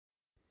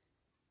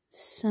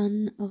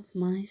Son of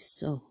my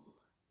soul,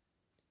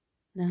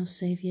 thou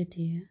Saviour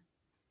dear,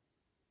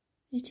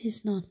 it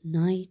is not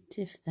night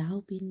if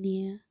thou be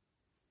near.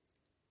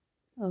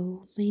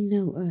 Oh, may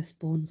no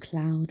earth-born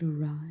cloud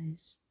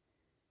arise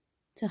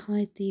to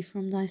hide thee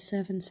from thy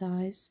servant's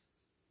eyes.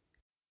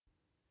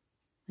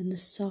 When the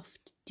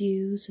soft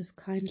dews of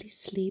kindly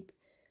sleep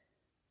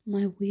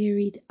my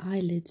wearied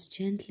eyelids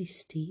gently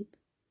steep,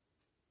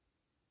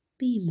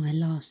 be my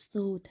last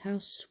thought how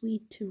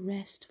sweet to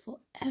rest for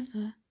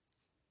ever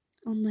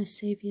on my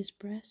Saviour's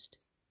breast.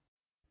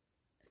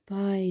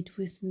 Abide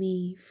with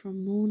me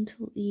from morn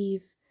till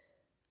eve,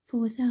 for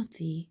without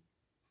thee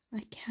I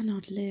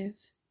cannot live.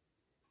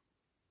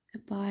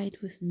 Abide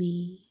with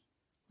me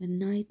when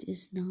night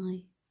is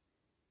nigh,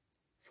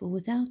 for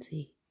without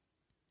thee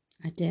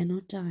I dare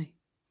not die.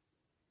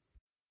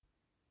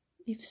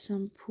 If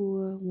some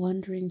poor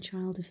wandering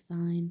child of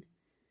thine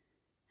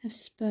have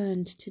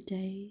spurned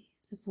today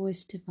the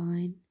voice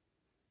divine,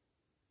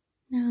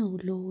 now,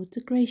 Lord, the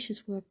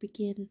gracious work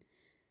begin,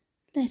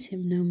 let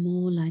him no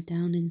more lie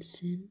down in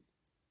sin.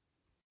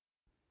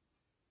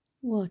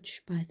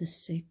 Watch by the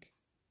sick,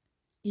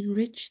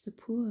 enrich the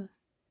poor,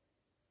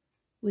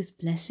 with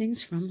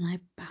blessings from thy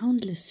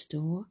boundless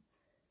store.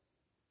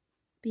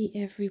 Be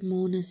every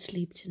mourner's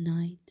sleep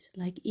tonight,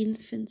 like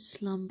infant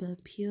slumber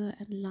pure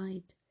and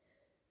light.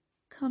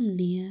 Come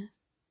near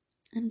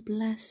and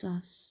bless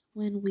us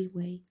when we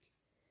wake,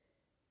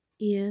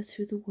 ere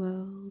through the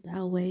world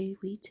our way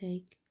we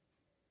take,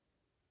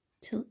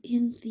 till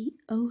in the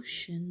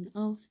ocean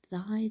of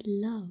thy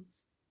love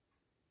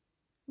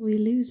we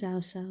lose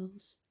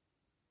ourselves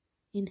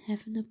in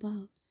heaven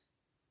above.